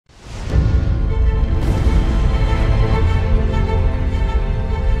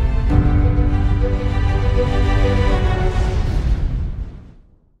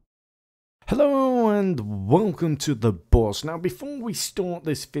welcome to the bus. Now before we start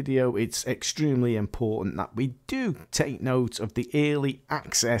this video, it's extremely important that we do take note of the early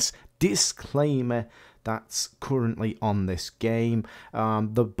access disclaimer that's currently on this game.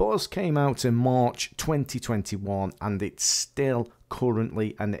 The bus came out in March 2021 and it's still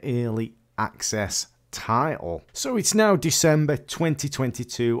currently an early access title. So it's now December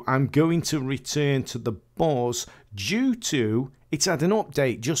 2022. I'm going to return to the bus due to it's had an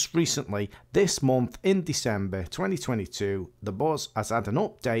update just recently. This month in December 2022, the bus has had an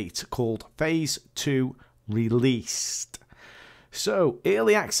update called Phase 2 released. So,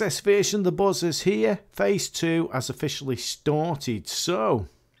 early access version of the bus is here. Phase 2 has officially started. So,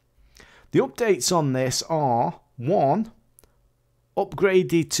 the updates on this are 1.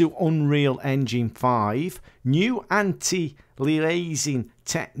 Upgraded to Unreal Engine 5, new Anti Aliasing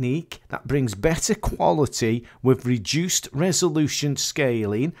technique that brings better quality with reduced resolution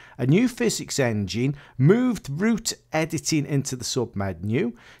scaling, a new physics engine, moved route editing into the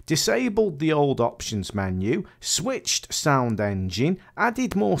submenu, disabled the old options menu, switched sound engine,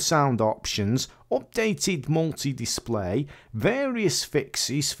 added more sound options, updated multi-display, various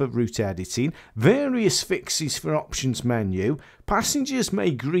fixes for route editing, various fixes for options menu, passengers may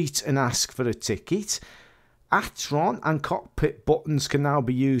greet and ask for a ticket, Atron and cockpit buttons can now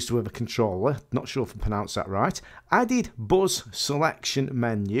be used with a controller, not sure if I pronounced that right, added bus selection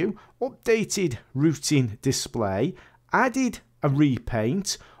menu, updated routing display, added a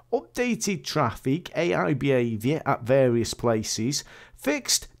repaint, updated traffic AI behaviour at various places,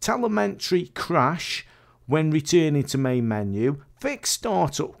 fixed telemetry crash when returning to main menu, fixed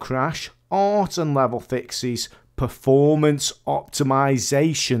startup crash, art and level fixes, performance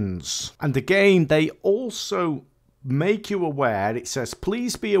optimizations. And again, they also make you aware, it says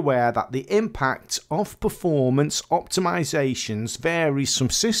please be aware that the impact of performance optimizations varies from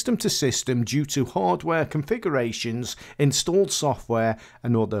system to system due to hardware configurations, installed software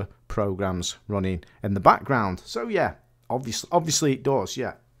and other programs running in the background. So yeah, obviously it does,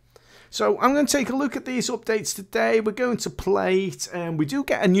 yeah. So I'm going to take a look at these updates today. We're going to play it and we do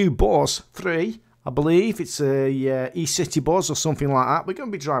get a new bus 3. I believe it's a e-city bus or something like that. We're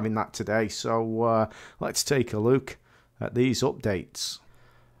going to be driving that today, so let's take a look at these updates.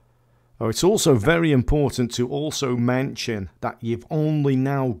 Oh, it's also very important to also mention that you've only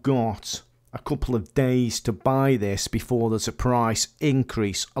now got a couple of days to buy this before there's a price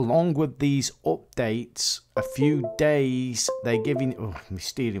increase. Along with these updates, a few days they're giving... Oh, my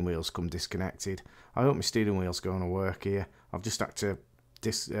steering wheel's come disconnected. I hope my steering wheel's going to work here. I've just had to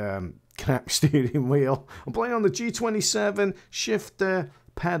connect steering wheel. I'm playing on the G27 shifter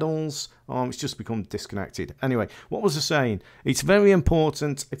pedals. It's just become disconnected. Anyway, what was I saying? It's very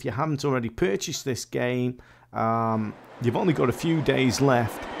important if you haven't already purchased this game. You've only got a few days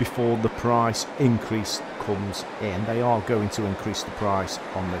left before the price increase comes in. They are going to increase the price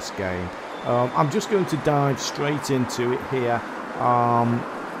on this game. I'm just going to dive straight into it here.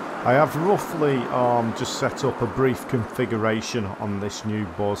 I have roughly just set up a brief configuration on this new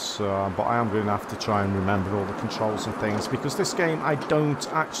bus, but I am going to have to try and remember all the controls and things because this game I don't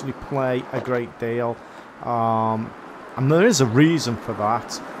actually play a great deal, and there is a reason for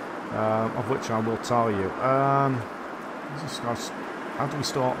that, of which I will tell you. How do we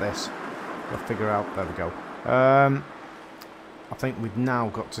start this? I'll figure out. There we go. I think we've now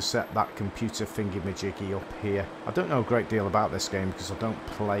got to set that computer thingy-majiggy up here. I don't know a great deal about this game because I don't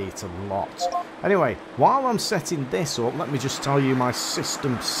play it a lot. Anyway, while I'm setting this up, let me just tell you my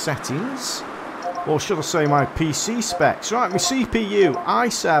system settings. Or should I say my PC specs. Right, my CPU,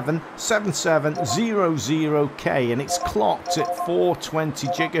 i7-7700K, and it's clocked at 420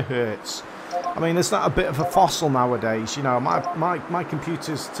 gigahertz. I mean, is that a bit of a fossil nowadays? You know, my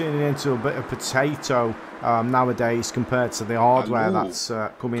computer's turning into a bit of potato nowadays compared to the hardware that's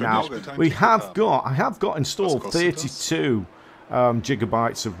coming out. I have got installed 32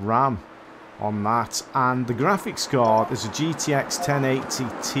 gigabytes of RAM on that, and the graphics card is a GTX 1080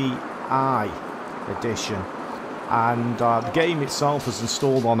 Ti edition, and the game itself is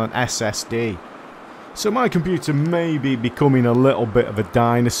installed on an SSD. So my computer may be becoming a little bit of a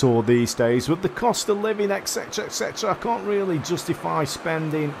dinosaur these days. With the cost of living, etc, etc, I can't really justify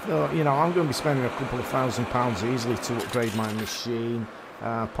spending, you know, I'm going to be spending a couple of £1,000 easily to upgrade my machine.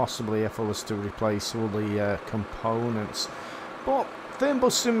 Possibly if I was to replace all the components. But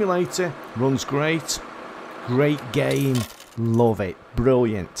Fernbus Simulator runs great. Great game. Love it.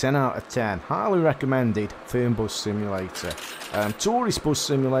 Brilliant. 10 out of 10. Highly recommended Fernbus Simulator. Tourist Bus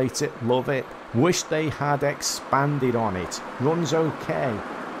Simulator. Love it. Wish they had expanded on it. Runs okay.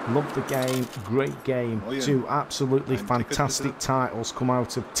 Love the game, great game. Two absolutely fantastic titles come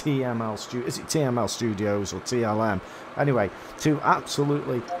out of TML Studios. Is it TML Studios or TLM? Anyway, two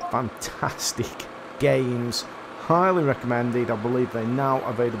absolutely fantastic games. Highly recommended. I believe they're now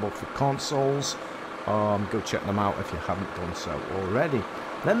available for consoles. Go check them out if you haven't done so already.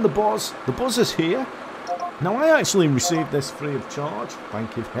 Then the Buzz. The Buzz is here. Now, I actually received this free of charge.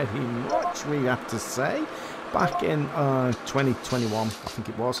 Thank you very much, we have to say. Back in 2021, I think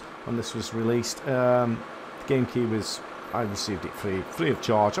it was, when this was released. The game key was, I received it free of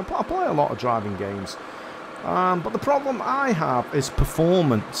charge. I play a lot of driving games. But the problem I have is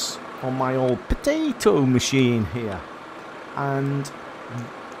performance on my old potato machine here. And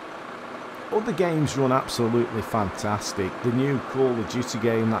other games run absolutely fantastic. The new Call of Duty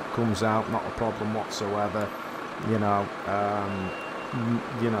game that comes out, not a problem whatsoever. You know,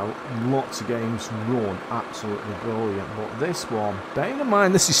 lots of games run absolutely brilliant. But this one, bearing in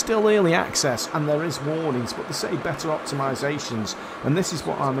mind this is still early access and there is warnings, but they say better optimizations, and this is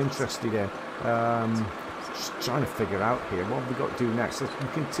what I'm interested in. Just trying to figure out here what we've got to do next. We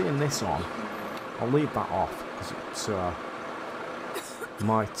can turn this on. I'll leave that off because it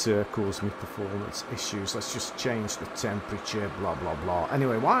might cause me performance issues. Let's just change the temperature, blah blah blah.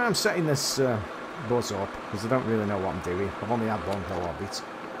 Anyway, why I'm setting this Buzz up, because I don't really know what I'm doing. I've only had one go of it.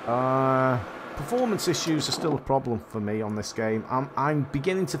 Performance issues are still a problem for me on this game. I'm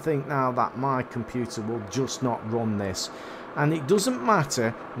beginning to think now that my computer will just not run this. And it doesn't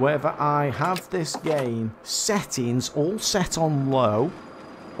matter whether I have this game settings all set on low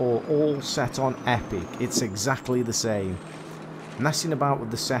or all set on epic. It's exactly the same. Messing about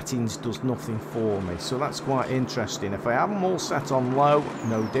with the settings does nothing for me, so that's quite interesting. If I have them all set on low,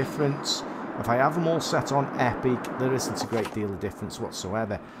 no difference. If I have them all set on epic, there isn't a great deal of difference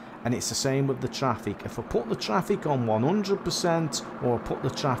whatsoever. And it's the same with the traffic. If I put the traffic on 100% or put the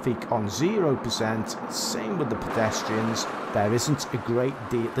traffic on 0%, same with the pedestrians, there isn't a great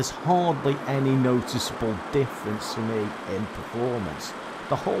deal, there's hardly any noticeable difference to me in performance.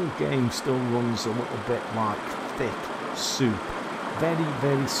 The whole game still runs a little bit like thick soup, very,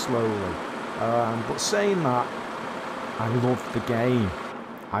 very slowly. But saying that, I love the game.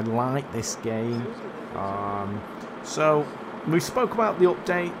 I like this game. So we spoke about the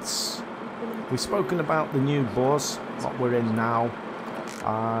updates. We've spoken about the new Buzz, what we're in now.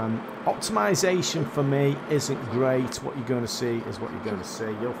 Optimization for me isn't great. What you're going to see is what you're going to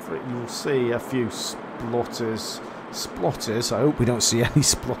see. You'll see a few splutters. I hope we don't see any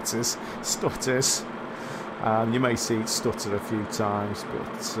splutters. Stutters. You may see it stutter a few times,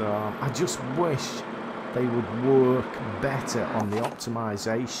 but I just wish they would work better on the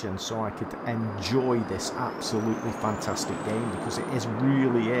optimization so I could enjoy this absolutely fantastic game, because it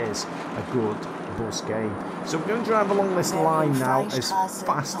really is a good Buzz game. So we're going to drive along this line now as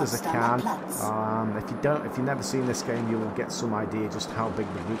fast as I can. If you've never seen this game, you will get some idea just how big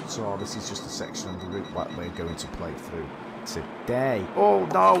the routes are. This is just a section of the route that we're going to play through today. Oh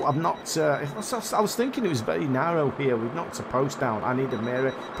no, I've knocked I was thinking it was very narrow here. We've knocked a post down. I need a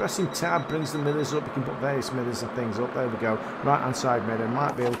mirror. Pressing tab brings the mirrors up. You can put various mirrors and things up. There we go. Right hand side mirror.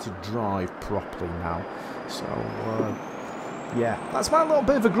 Might be able to drive properly now. So yeah, that's my little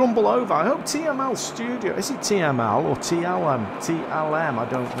bit of a grumble over. I hope TML Studio, is it TML or TLM? TLM, I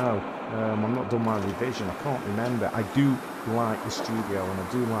don't know. I've not done my revision, I can't remember. I do like the studio and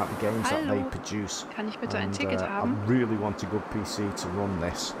I do like the games that they produce. Kann ich bitte ein Ticket haben? I really want a good PC to run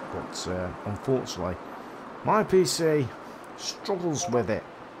this, but unfortunately, my PC struggles with it.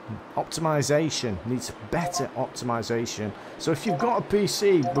 Optimization needs better optimization. So if you've got a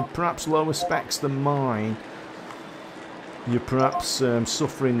PC with perhaps lower specs than mine, you're perhaps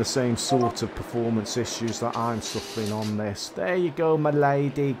suffering the same sort of performance issues that I'm suffering on this. There you go, my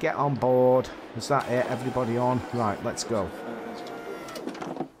lady. Get on board. Is that it? Everybody on? Right, let's go.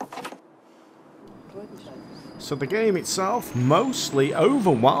 So the game itself, mostly,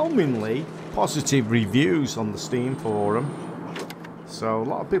 overwhelmingly, positive reviews on the Steam forum. So a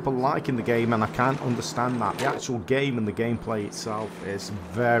lot of people liking the game, and I can't understand that. The actual game and the gameplay itself is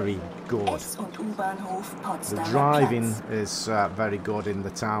very good. The driving is very good in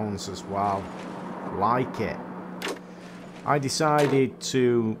the towns as well. Like it. I decided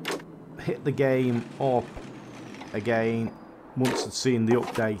to hit the game up again once I'd seen the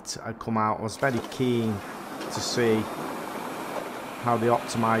update had come out. I was very keen to see how the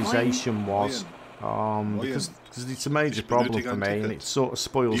optimization was. Because it's a major problem for me and it sort of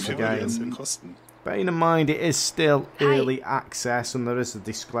spoils the game. Bearing in mind it is still early access and there is a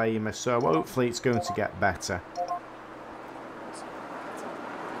disclaimer, so hopefully it's going to get better.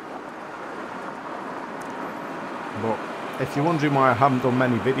 But if you're wondering why I haven't done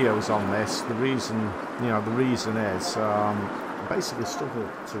many videos on this, the reason is I basically struggle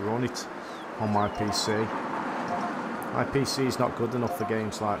to run it on my PC. My PC is not good enough for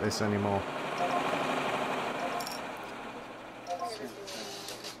games like this anymore.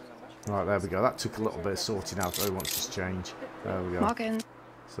 Right, there we go. That took a little bit of sorting out. Oh, wants to change. There we go. Morgen.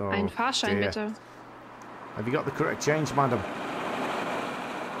 So, Ein Fahrschein dear. bitte. Have you got the correct change, madam?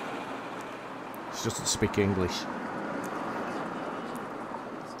 She doesn't speak English.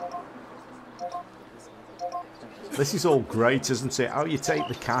 This is all great, isn't it? How you take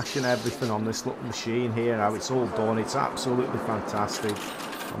the cash and everything on this little machine here, how it's all done. It's absolutely fantastic.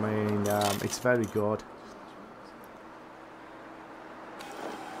 I mean, it's very good.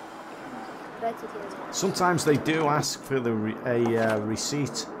 Sometimes they do ask for the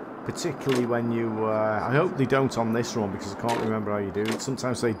receipt, particularly when you... I hope they don't on this run because I can't remember how you do it.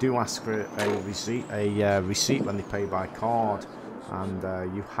 Sometimes they do ask for a receipt when they pay by card, and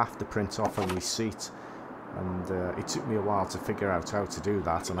you have to print off a receipt. And it took me a while to figure out how to do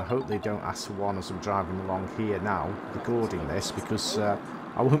that, and I hope they don't ask for one as I'm driving along here now, recording this, because I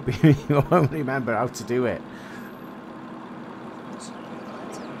won't remember how to do it.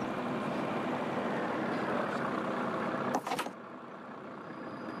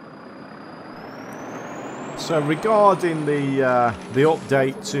 So regarding the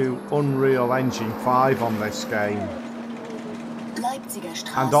update to Unreal Engine 5 on this game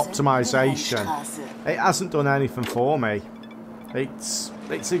and optimization, it hasn't done anything for me. It's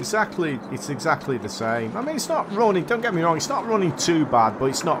exactly the same. I mean, it's not running. Don't get me wrong. It's not running too bad, but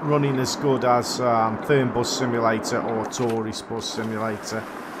it's not running as good as Fernbus Simulator or Tourist Bus Simulator.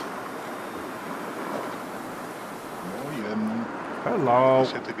 Hello.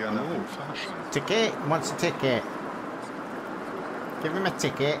 Ticket? Wants a ticket. Give him a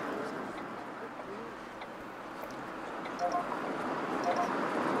ticket.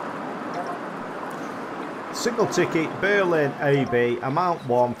 Single ticket, Berlin AB, amount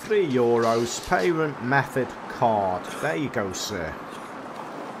 1, €3, payment method card. There you go, sir.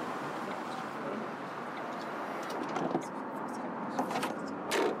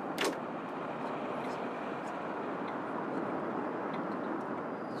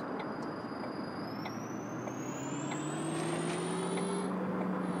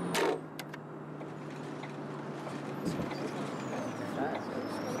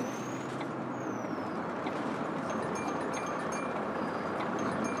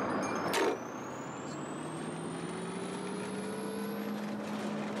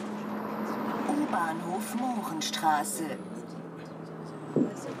 Bahnhof Mohrenstraße.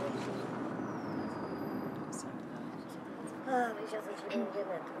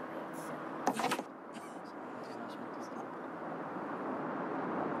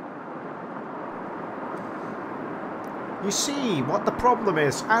 You see, what the problem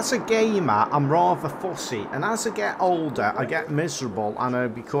is, as a gamer, I'm rather fussy, and as I get older, I get miserable, and I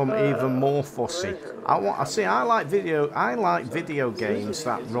become even more fussy. I like video games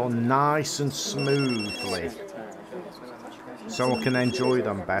that run nice and smoothly, so I can enjoy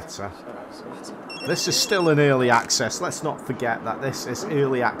them better. This is still in early access. Let's not forget that this is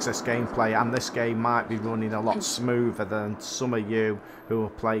early access gameplay, and this game might be running a lot smoother than some of you who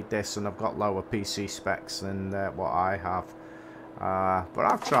have played this and have got lower PC specs than what I have. But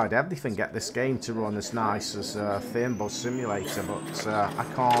I've tried everything to get this game to run as nice as Fernbus Simulator, but I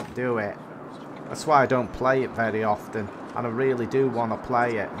can't do it. That's why I don't play it very often, and I really do want to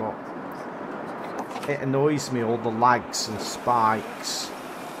play it, but it annoys me, all the lags and spikes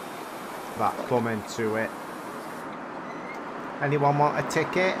that come into it. Anyone want a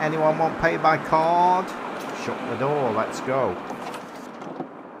ticket? Anyone want pay by card? Shut the door, let's go.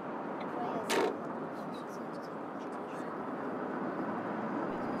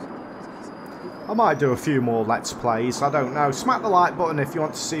 I might do a few more Let's Plays, I don't know. Smack the like button if you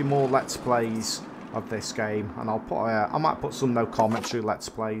want to see more Let's Plays of this game, and I'll put I might put some no commentary Let's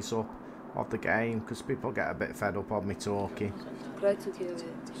Plays up of the game, because people get a bit fed up of me talking.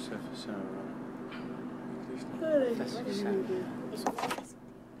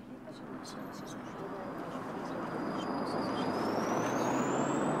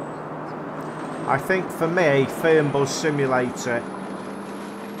 I think for me, Fernbus Simulator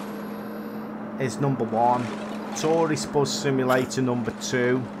is number 1, Tourist Bus Simulator number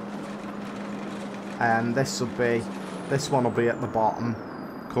 2, and this one will be at the bottom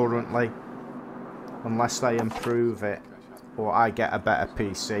currently, unless they improve it or I get a better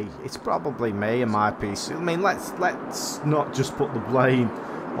PC. It's probably me and my PC. I mean, let's not just put the blame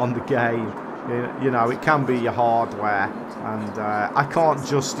on the game. You know, it can be your hardware, and I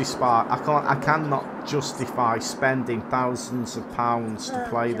cannot justify spending thousands of pounds to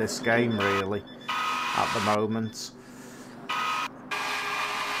play this game really at the moment.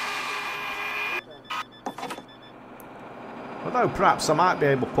 Although perhaps I might be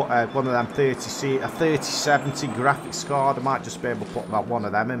able to put one of them 3070 graphics card. I might just be able to put one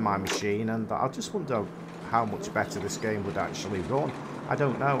of them in my machine, and I just wonder how much better this game would actually run. I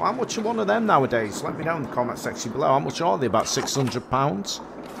don't know. How much are one of them nowadays? Let me know in the comment section below. How much are they? About £600?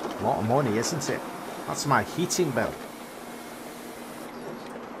 A lot of money, isn't it? That's my heating bill.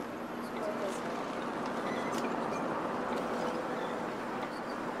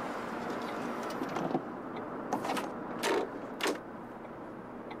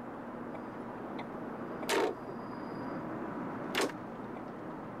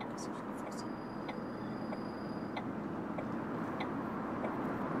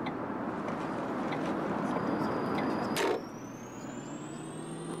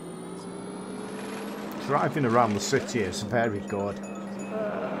 Driving around the city is very good.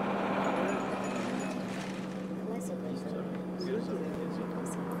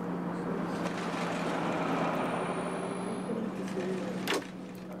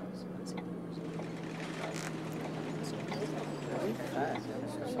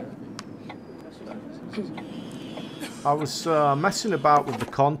 I was messing about with the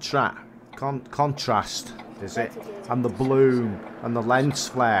contrast, is it, and the bloom and the lens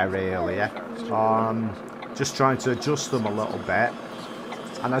flare earlier. Just trying to adjust them a little bit,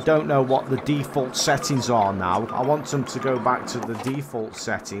 and I don't know what the default settings are now. I want them to go back to the default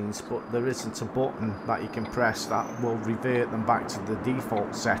settings, but there isn't a button that you can press that will revert them back to the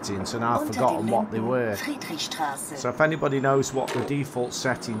default settings, and I've forgotten what they were. So if anybody knows what the default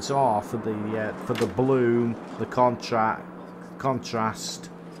settings are for the bloom, the contrast,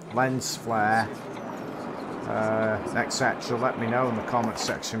 lens flare, etc., let me know in the comment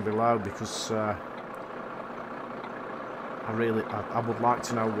section below, because I would like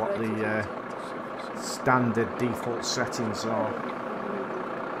to know what the standard default settings are.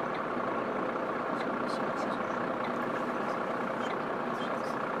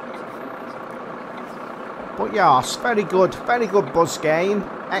 But yes, very good buzz game,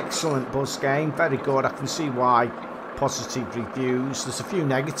 excellent buzz game, very good. I can see why positive reviews. There's a few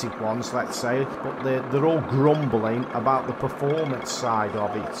negative ones, let's say, but they're all grumbling about the performance side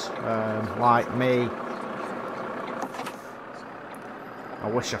of it, like me. I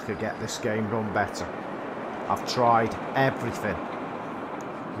wish I could get this game run better. I've tried everything.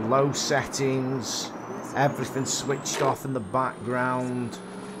 Low settings, everything switched off in the background.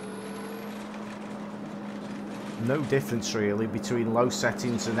 No difference really between low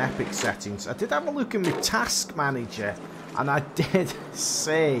settings and epic settings. I did have a look in my task manager, and I did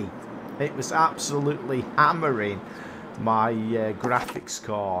see it was absolutely hammering my graphics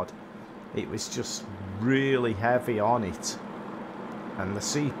card. It was just really heavy on it. And the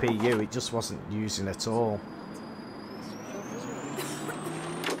CPU, it just wasn't using at all.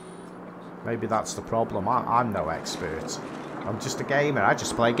 Maybe that's the problem. I'm no expert. I'm just a gamer. I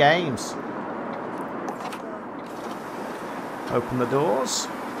just play games. Open the doors.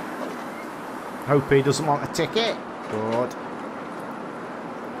 Hope he doesn't want a ticket. Good.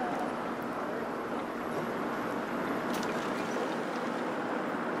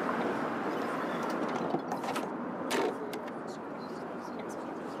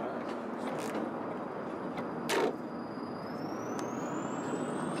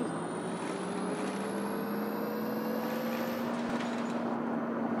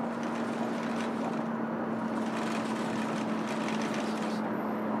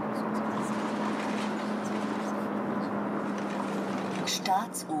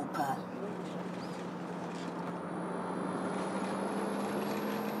 Staatsoper.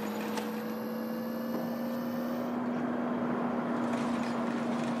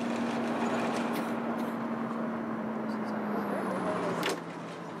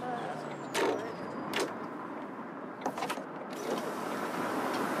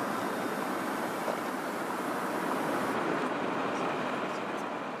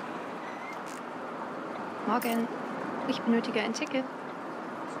 Morgen. Ich benötige ein Ticket.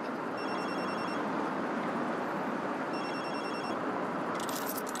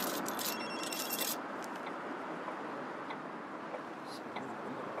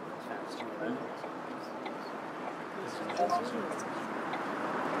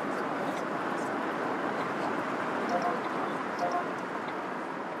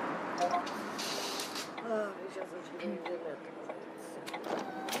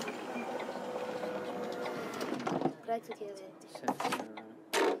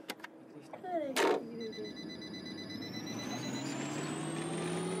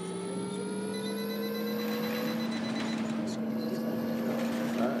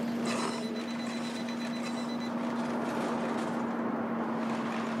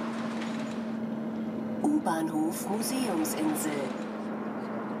 Bahnhof Museumsinsel.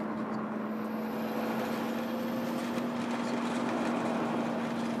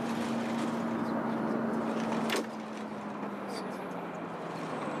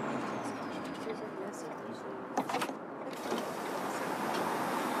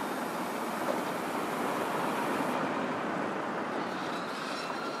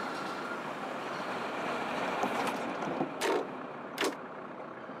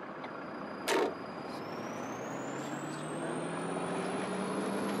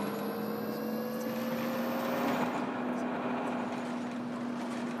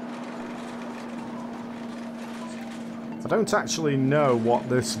 I don't actually know what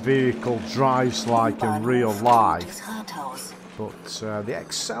this vehicle drives like in real life, but the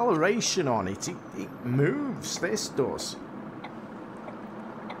acceleration on it, it moves, this does.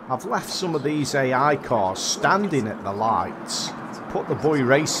 I've left some of these AI cars standing at the lights, put the boy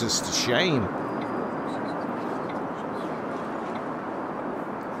racers to shame.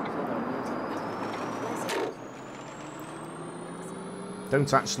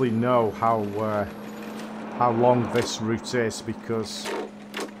 Don't actually know how long this route is, because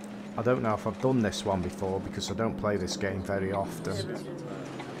I don't know if I've done this one before, because I don't play this game very often.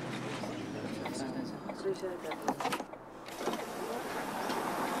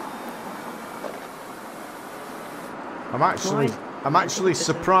 I'm actually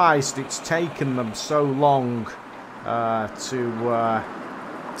surprised it's taken them so long to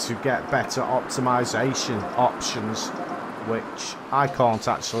get better optimization options, which I can't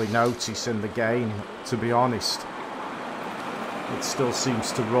actually notice in the game, to be honest. It still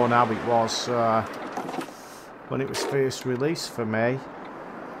seems to run how it was when it was first released for me.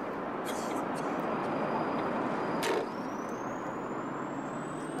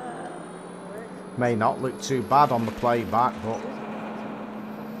 May not look too bad on the playback, but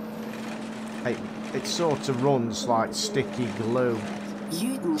it sort of runs like sticky glue.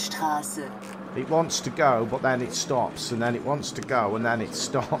 Jüdenstraße. It wants to go, but then it stops, and then it wants to go, and then it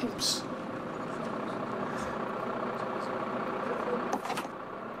stops.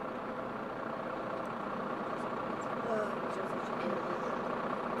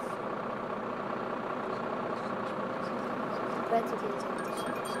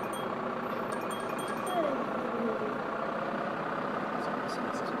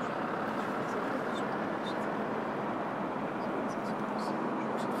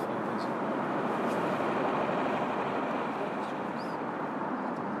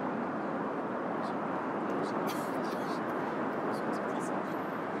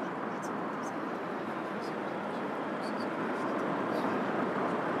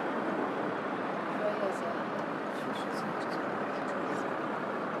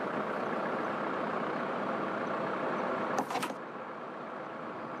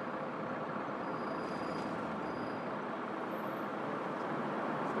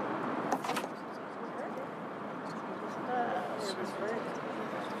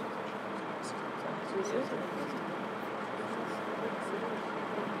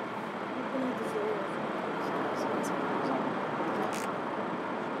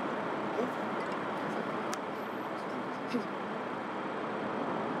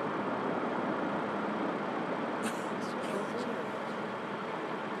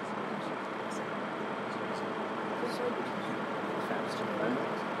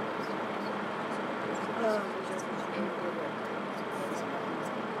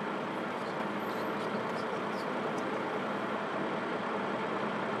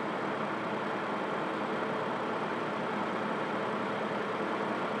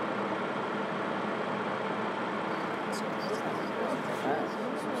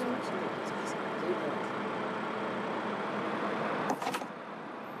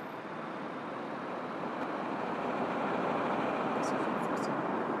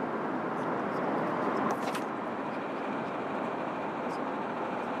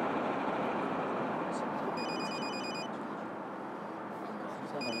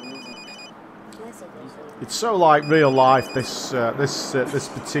 It's so like real life, this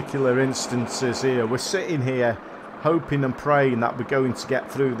particular instances here. We're sitting here hoping and praying that we're going to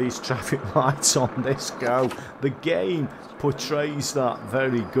get through these traffic lights on this go. The game portrays that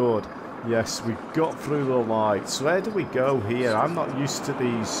very good. Yes, we've got through the lights. Where do we go here? I'm not used to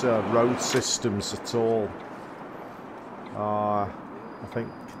these road systems at all. I think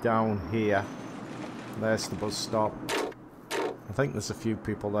down here. There's the bus stop. I think there's a few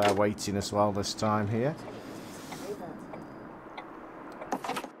people there waiting as well this time here.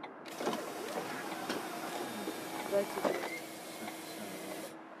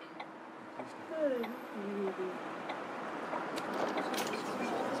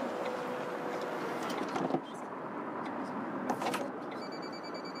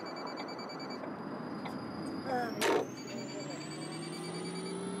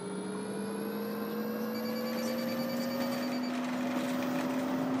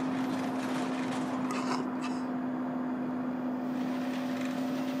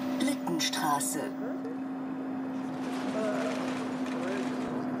 Littenstraße.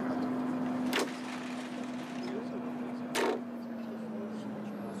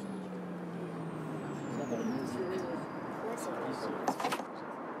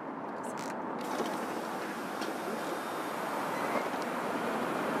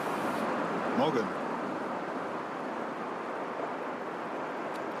 Morgen.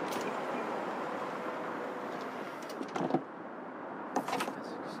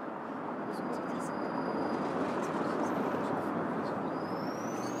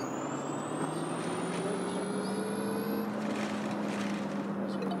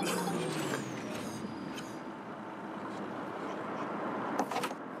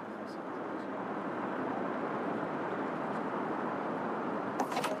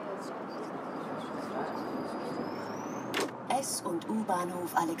 S- und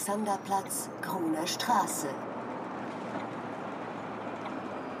U-Bahnhof Alexanderplatz, Kroner Straße.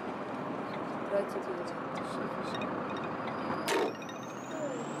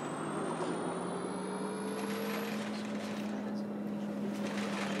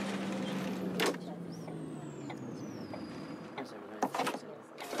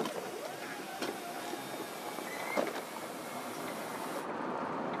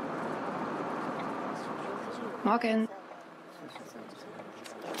 Morgen.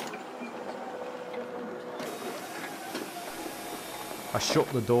 I shut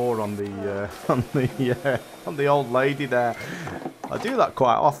the door on the on the old lady there. I do that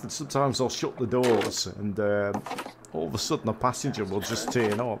quite often. Sometimes I'll shut the doors, and all of a sudden a passenger will just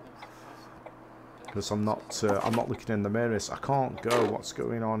turn up because I'm not looking in the mirrors. I can't go. What's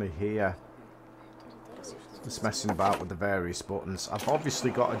going on here? Just messing about with the various buttons. I've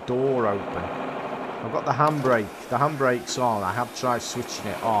obviously got a door open. I've got the handbrake. The handbrake's on. I have tried switching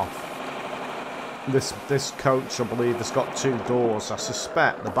it off. This coach, I believe, has got two doors. I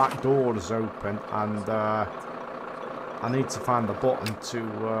suspect the back door is open, and I need to find the button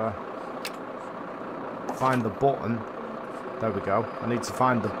to find the button. There we go. I need to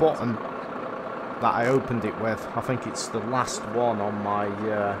find the button that I opened it with. I think it's the last one on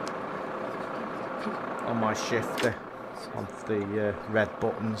my shifter of the red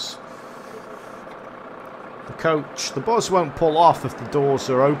buttons. The coach, the bus won't pull off if the doors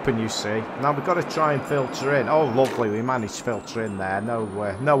are open, you see. Now we've got to try and filter in. Oh, lovely, we managed to filter in there.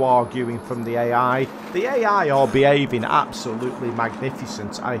 No arguing from the AI. The AI are behaving absolutely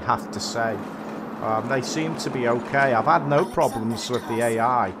magnificent, I have to say. They seem to be okay. I've had no problems with the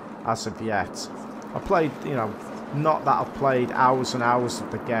AI as of yet. I played, you know, not that I've played hours and hours of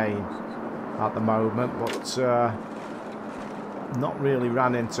the game at the moment, but not really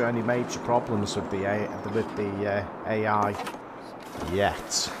ran into any major problems with the AI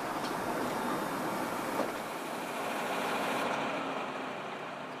yet.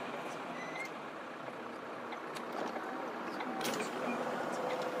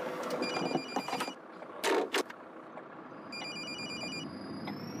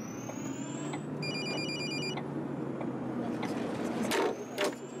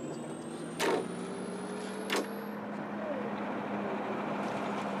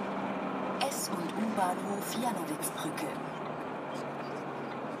 S- und U-Bahnhof Janowitzbrücke.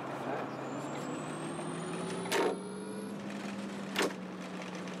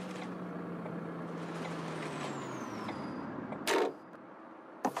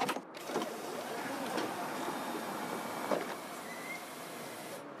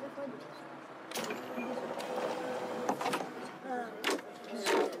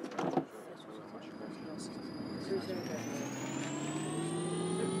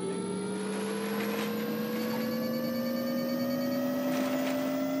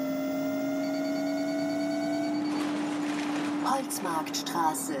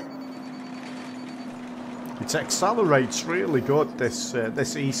 Holzmarktstraße. It accelerates really good, this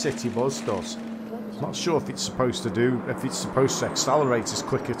e-city bus does. Not sure if it's supposed to accelerate as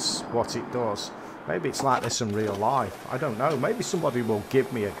quick as what it does. Maybe it's like this in real life. I don't know. Maybe somebody will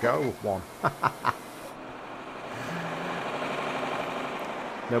give me a go with one.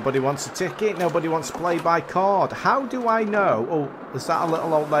 Nobody wants a ticket. Nobody wants to play by card. How do I know? Oh, is that a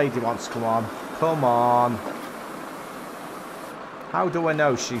little old lady wants to come on? Come on. How do I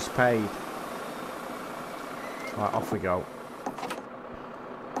know she's paid? Right, off we go.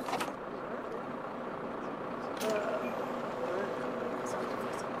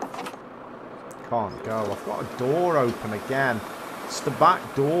 Can't go. I've got a door open again. It's the back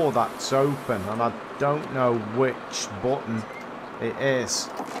door that's open, and I don't know which button it is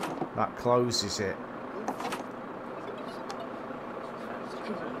that closes it.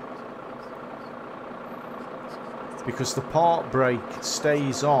 because the park brake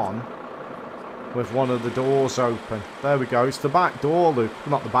stays on with one of the doors open. There we go. It's the back door, Luke.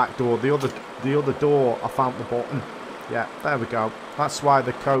 Not the back door. The other door. I found the button. Yeah, there we go. That's why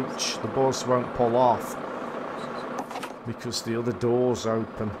the coach, the bus, won't pull off, because the other door's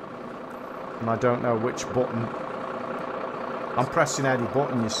open. And I don't know which button. I'm pressing any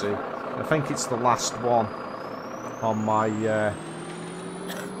button, you see. I think it's the last one on my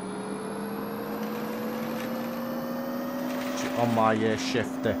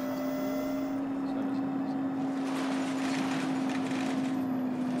shifter.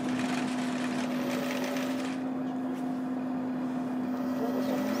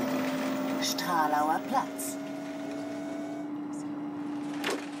 Stralauer Platz.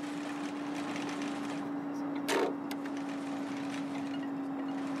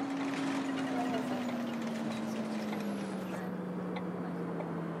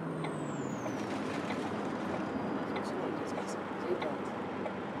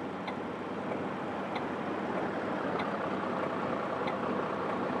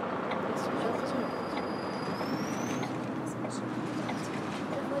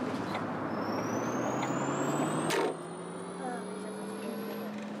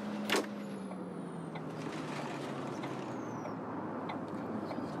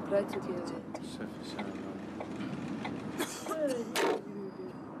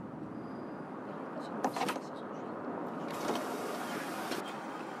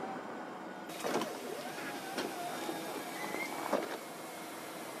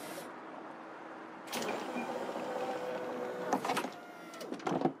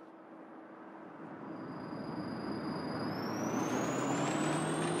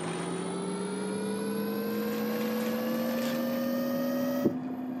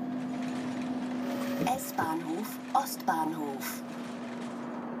 S-Bahnhof Ostbahnhof.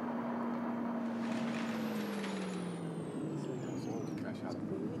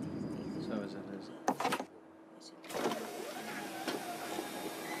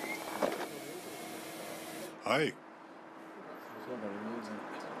 Hi.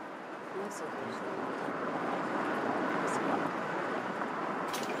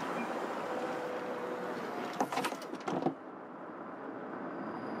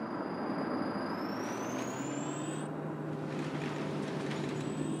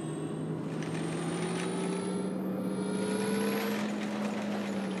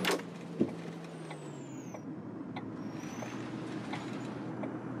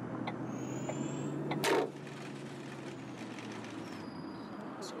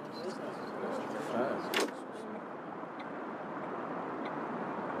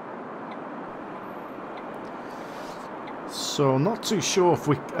 So not too sure if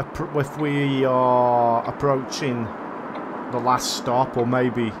we are approaching the last stop, or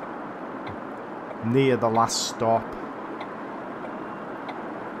maybe near the last stop.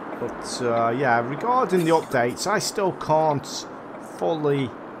 But yeah, regarding the updates, I still can't fully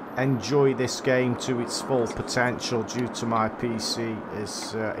enjoy this game to its full potential due to my PC.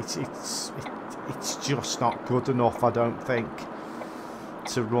 It's just not good enough, I don't think,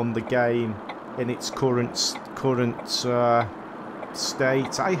 to run the game in its current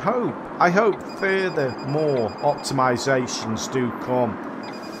state. I hope further more optimizations do come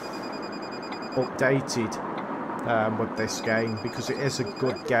updated with this game, because it is a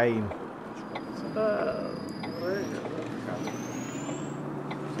good game.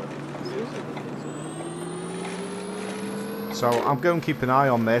 So I'm going to keep an eye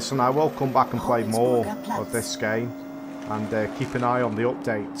on this, and I will come back and play more of this game and keep an eye on the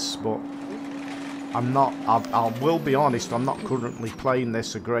updates. But I'm not, I will be honest, I'm not currently playing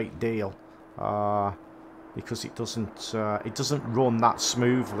this a great deal because it doesn't run that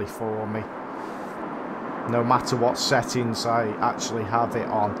smoothly for me, no matter what settings I actually have it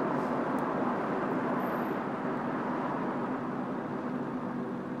on.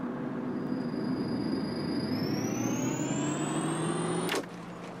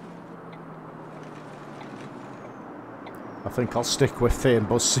 I think I'll stick with Fame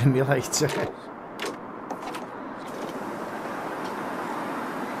Bus Simulator.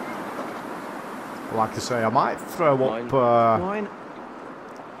 Like I say, I might throw up...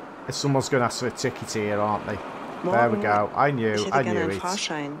 if someone's going to ask for a ticket here, aren't they? There we go. I knew it.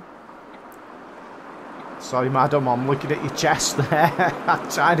 Sorry, madam, I'm looking at your chest there. I'm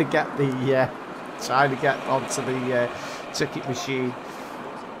trying to get onto the ticket machine.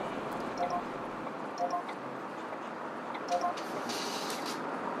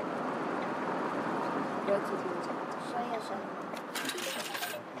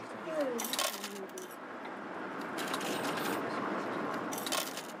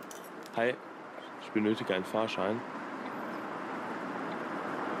 Hi. Ich benötige einen Fahrschein.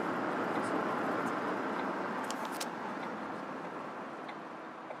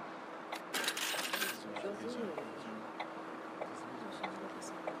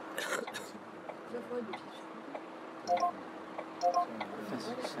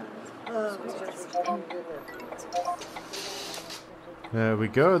 There we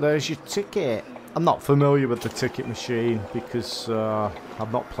go, there's your ticket. I'm not familiar with the ticket machine because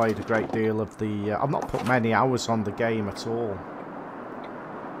I've not played a great deal of the... I've not put many hours on the game at all.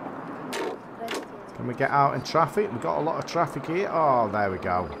 Can we get out in traffic? We've got a lot of traffic here. Oh, there we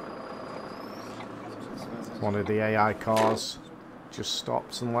go. One of the AI cars just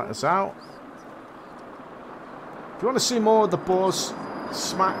stops and let us out. If you want to see more of the buzz,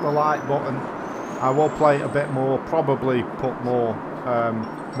 smack the like button. I will play it a bit more, probably put more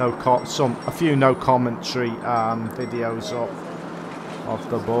a few no commentary videos up of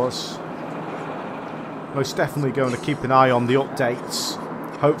the bus. Most definitely going to keep an eye on the updates.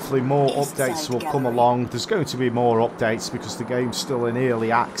 Hopefully more updates will come along. There's going to be more updates because the game's still in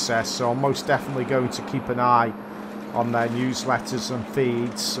early access, so I'm most definitely going to keep an eye on their newsletters and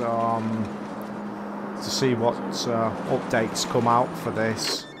feeds to see what updates come out for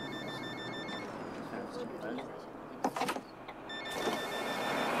this.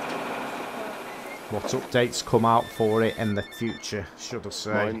 What updates come out for it in the future, should I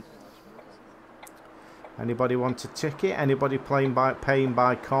say. Moin. Anybody want a ticket? Anybody paying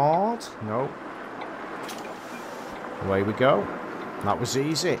by card? No. Away we go. That was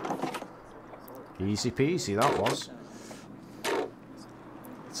easy. Easy peasy, that was.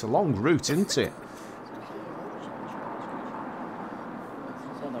 It's a long route, isn't it?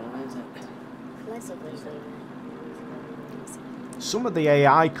 Some of the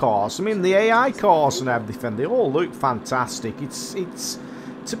AI cars, I mean the AI cars and everything, they all look fantastic. It's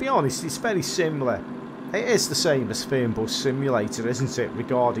to be honest, it's very similar. It is the same as Fernbus Simulator, isn't it,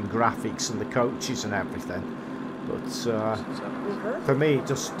 regarding graphics and the coaches and everything. But for me, it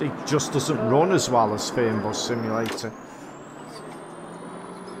just doesn't run as well as Fernbus Simulator.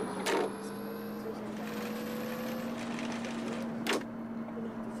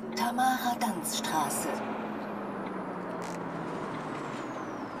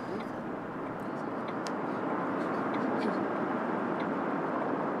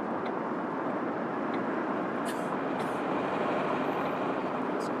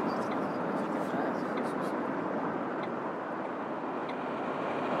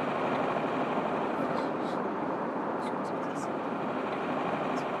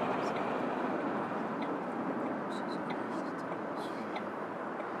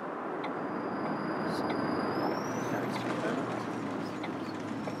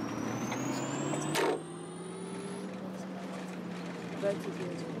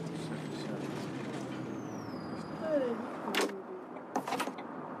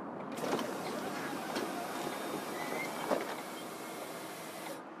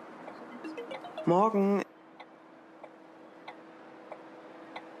 Morgen.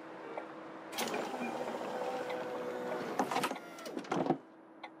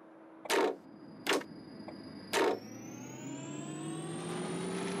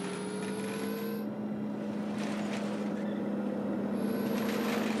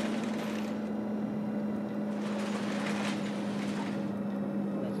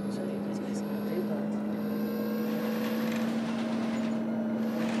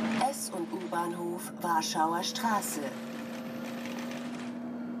 U-Bahnhof Warschauer Straße.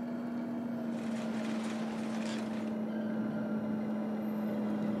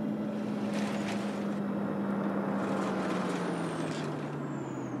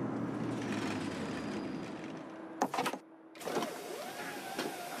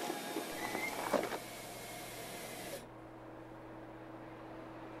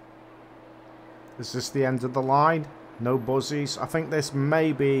 Is this the end of the line? No buzzies. I think this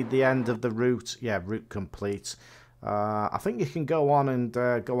may be the end of the route. Yeah, route complete. I think you can go on and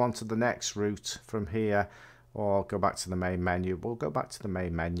go on to the next route from here, or go back to the main menu. We'll go back to the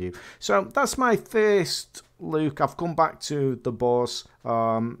main menu. So that's my first look. I've come back to the bus.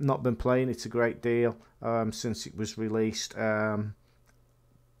 Not been playing it a great deal since it was released.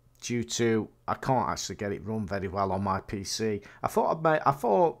 Due to I can't actually get it run very well on my PC. I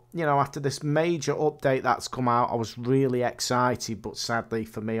thought you know, after this major update that's come out, I was really excited, but sadly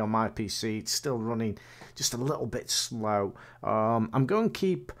for me on my PC it's still running just a little bit slow. I'm going to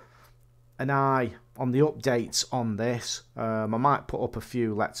keep an eye on the updates on this. I might put up a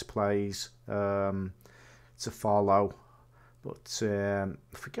few Let's Plays to follow. But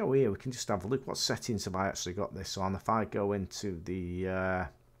if we go here, we can just have a look. What settings have I actually got this on? If I go into the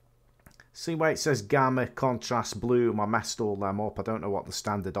See where it says gamma, contrast, bloom. I messed all them up. I don't know what the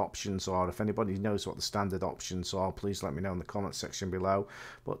standard options are. If anybody knows what the standard options are, please let me know in the comment section below.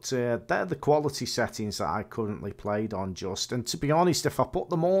 But they're the quality settings that I currently played on just. And to be honest, if I put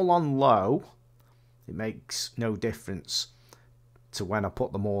them all on low, it makes no difference to when I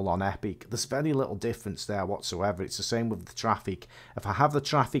put them all on epic. There's very little difference there whatsoever. It's the same with the traffic. If I have the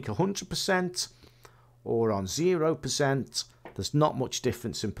traffic 100% or on 0%, there's not much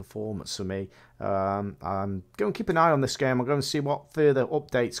difference in performance for me. I'm going to keep an eye on this game. I'm going to see what further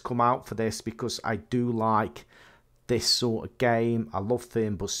updates come out for this, because I do like this sort of game. I love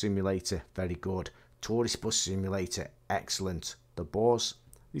Firm Bus Simulator, very good. Tourist Bus Simulator, excellent. The Bus,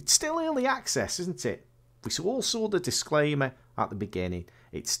 it's still early access, isn't it? We all saw the disclaimer at the beginning.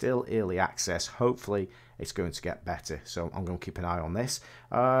 It's still early access. Hopefully it's going to get better. So I'm going to keep an eye on this.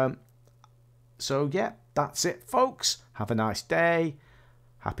 So yeah, that's it, folks. Have a nice day.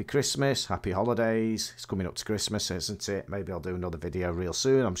 Happy Christmas, happy holidays. It's coming up to Christmas, isn't it? Maybe I'll do another video real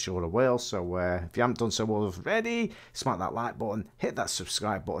soon. I'm sure I will. So if you haven't done so already, smack that like button, hit that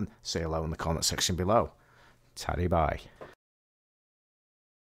subscribe button, say hello in the comment section below. Taddy bye.